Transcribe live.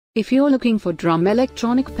If you're looking for drum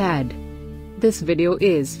electronic pad, this video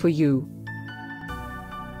is for you.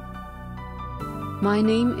 My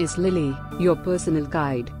name is Lily, your personal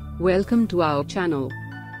guide. Welcome to our channel.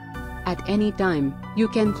 At any time, you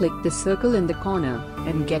can click the circle in the corner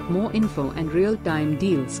and get more info and real-time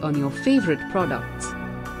deals on your favorite products.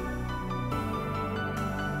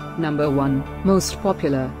 Number 1, Most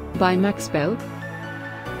Popular, by Maxbell.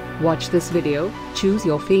 Watch this video, choose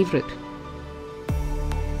your favorite.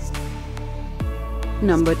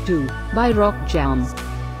 Number 2, by RockJam.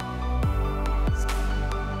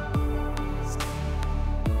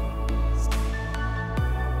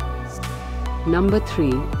 Number 3,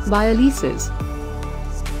 by Alesis.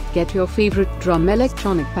 Get your favorite drum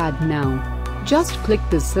electronic pad now. Just click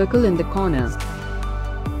the circle in the corner.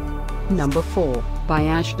 Number 4, by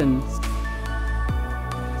Ashton.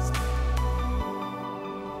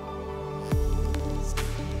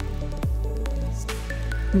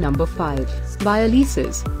 Number 5, by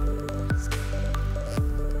Alesis.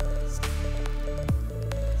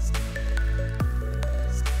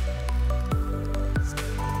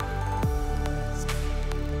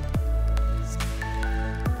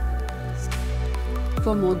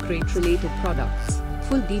 For more great related products,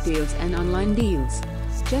 full details and online deals,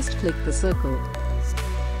 just click the circle.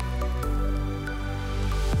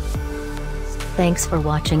 Thanks for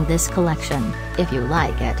watching this collection. If you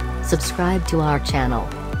like it, subscribe to our channel.